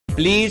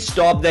Please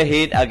stop the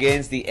hate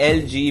against the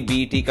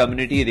LGBT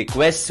community,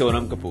 requests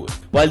Sonam Kapoor.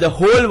 While the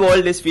whole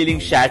world is feeling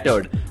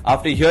shattered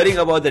after hearing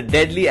about the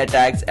deadly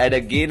attacks at a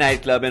gay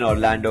nightclub in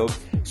Orlando,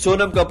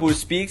 Sonam Kapoor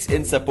speaks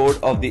in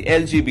support of the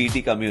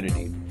LGBT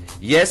community.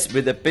 Yes,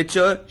 with a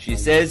picture, she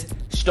says,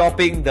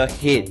 stopping the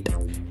hate.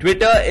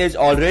 Twitter is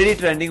already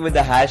trending with the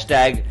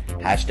hashtag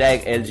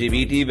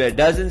LGBT, where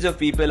dozens of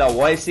people are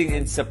voicing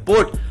in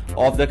support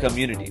of the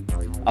community.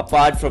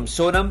 Apart from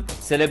Sonam,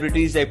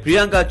 celebrities like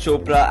Priyanka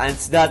Chopra and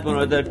Siddharth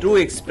Malhotra too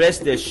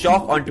expressed their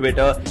shock on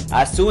Twitter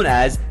as soon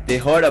as they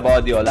heard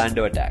about the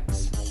Orlando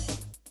attacks.